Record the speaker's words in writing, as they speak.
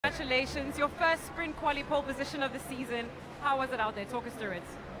congratulations. Your first sprint quali pole position of the season. How was it out there? Talk us through it.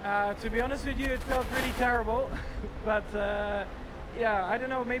 To be honest with you, it felt really terrible. But yeah, I don't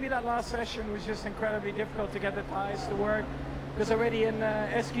know, maybe that last session was just incredibly difficult to get the tires to work. Because already in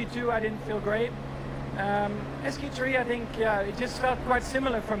SQ2 I didn't feel great. SQ3 I think, yeah, it just felt quite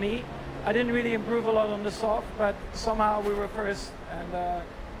similar for me. I didn't really improve a lot on the soft, but somehow we were first. And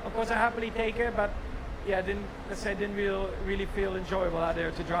of course I happily take it, but yeah, didn't really feel enjoyable out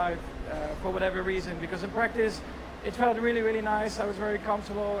there to drive for whatever reason. Because in practice, it felt really, really nice. I was very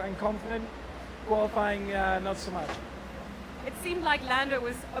comfortable and confident. Qualifying, not so much. It seemed like Lando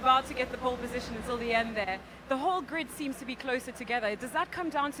was about to get the pole position until the end there. The whole grid seems to be closer together. Does that come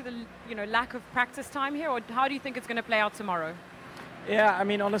down to the lack of practice time here, or how do you think it's going to play out tomorrow? Yeah, I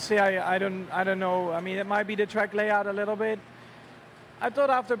mean, honestly, I don't know. I mean, it might be the track layout a little bit. I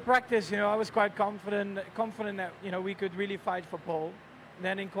thought after practice, I was quite confident that we could really fight for pole.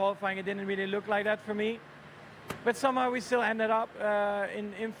 Then in qualifying, it didn't really look like that for me. But somehow we still ended up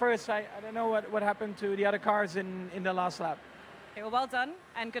in first. I don't know what happened to the other cars in the last lap. Okay, well done,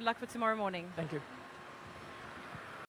 and good luck for tomorrow morning. Thank you.